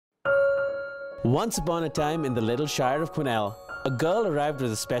Once upon a time in the little shire of Quesnel, a girl arrived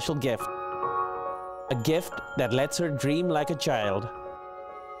with a special gift. A gift that lets her dream like a child.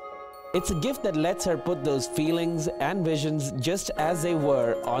 It's a gift that lets her put those feelings and visions just as they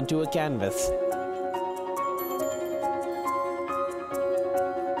were onto a canvas.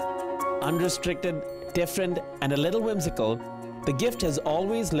 Unrestricted, different, and a little whimsical, the gift has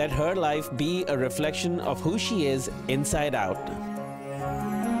always let her life be a reflection of who she is inside out.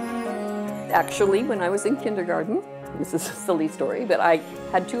 Actually, when I was in kindergarten, this is a silly story, but I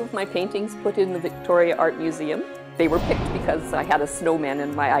had two of my paintings put in the Victoria Art Museum. They were picked because I had a snowman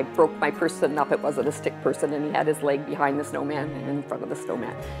and I broke my person up. It wasn't a stick person, and he had his leg behind the snowman and in front of the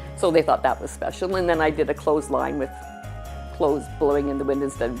snowman. So they thought that was special. And then I did a clothesline with clothes blowing in the wind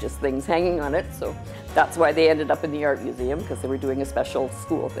instead of just things hanging on it. So that's why they ended up in the art museum, because they were doing a special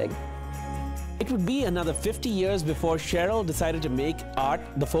school thing. It would be another 50 years before Cheryl decided to make art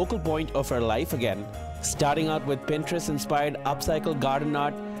the focal point of her life again. Starting out with Pinterest-inspired upcycled garden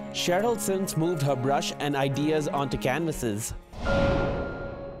art, Cheryl since moved her brush and ideas onto canvases.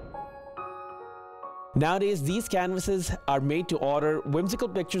 Nowadays, these canvases are made to order whimsical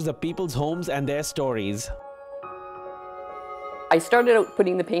pictures of people's homes and their stories. I started out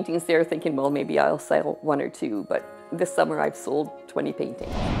putting the paintings there thinking, well, maybe I'll sell one or two, but this summer I've sold 20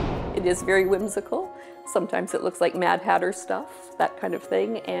 paintings. It is very whimsical. Sometimes it looks like Mad Hatter stuff, that kind of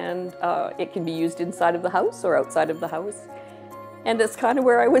thing, and it can be used inside of the house or outside of the house. And it's kind of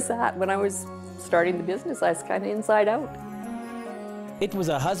where I was at when I was starting the business. I was kind of inside out. It was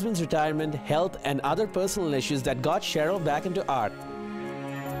her husband's retirement, health, and other personal issues that got Cheryl back into art.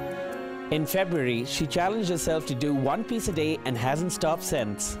 In February, she challenged herself to do one piece a day and hasn't stopped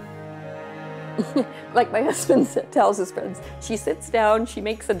since. Like my husband tells his friends, she sits down, she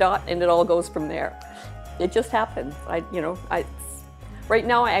makes a dot, and it all goes from there. It just happens. Right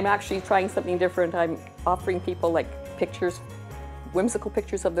now I'm actually trying something different. I'm offering people like pictures, whimsical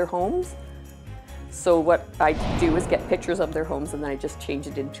pictures of their homes. So what I do is get pictures of their homes and then I just change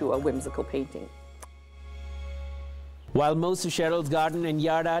it into a whimsical painting. While most of Cheryl's garden and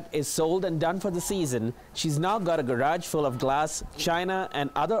yard art is sold and done for the season, she's now got a garage full of glass, china, and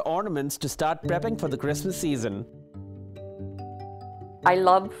other ornaments to start prepping for the Christmas season. I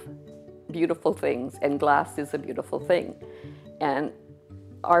love beautiful things, and glass is a beautiful thing. And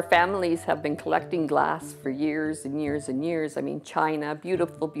our families have been collecting glass for years and years and years. I mean, china,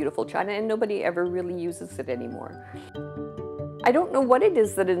 beautiful, beautiful china, and nobody ever really uses it anymore. I don't know what it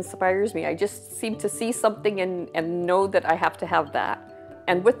is that inspires me. I just seem to see something and know that I have to have that.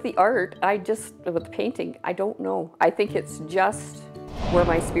 And with the art, with the painting, I don't know. I think it's just where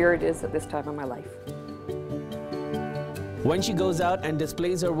my spirit is at this time of my life. When she goes out and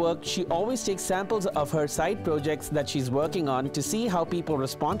displays her work, she always takes samples of her side projects that she's working on to see how people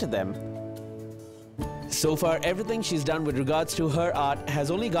respond to them. So far, everything she's done with regards to her art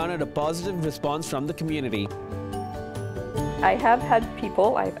has only garnered a positive response from the community. I have had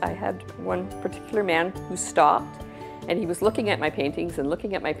people, I had one particular man who stopped and he was looking at my paintings and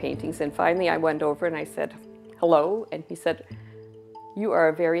looking at my paintings, and finally I went over and I said, hello, and he said, you are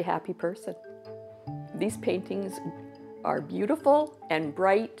a very happy person. These paintings are beautiful and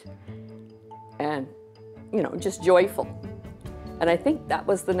bright and, just joyful. And I think that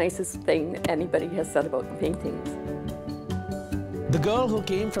was the nicest thing anybody has said about the paintings. The girl who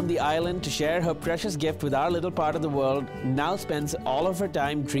came from the island to share her precious gift with our little part of the world now spends all of her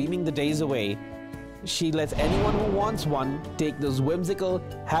time dreaming the days away. She lets anyone who wants one take those whimsical,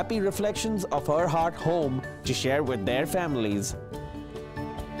 happy reflections of her heart home to share with their families.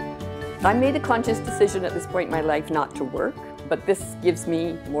 I made a conscious decision at this point in my life not to work, but this gives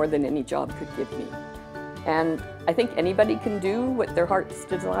me more than any job could give me. And I think anybody can do what their heart's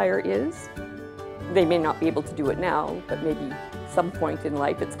desire is. They may not be able to do it now, but maybe some point in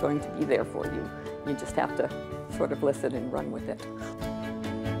life it's going to be there for you. You just have to sort of listen and run with it.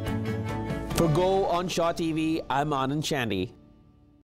 For Go on Shaw TV, I'm Anand Shandy.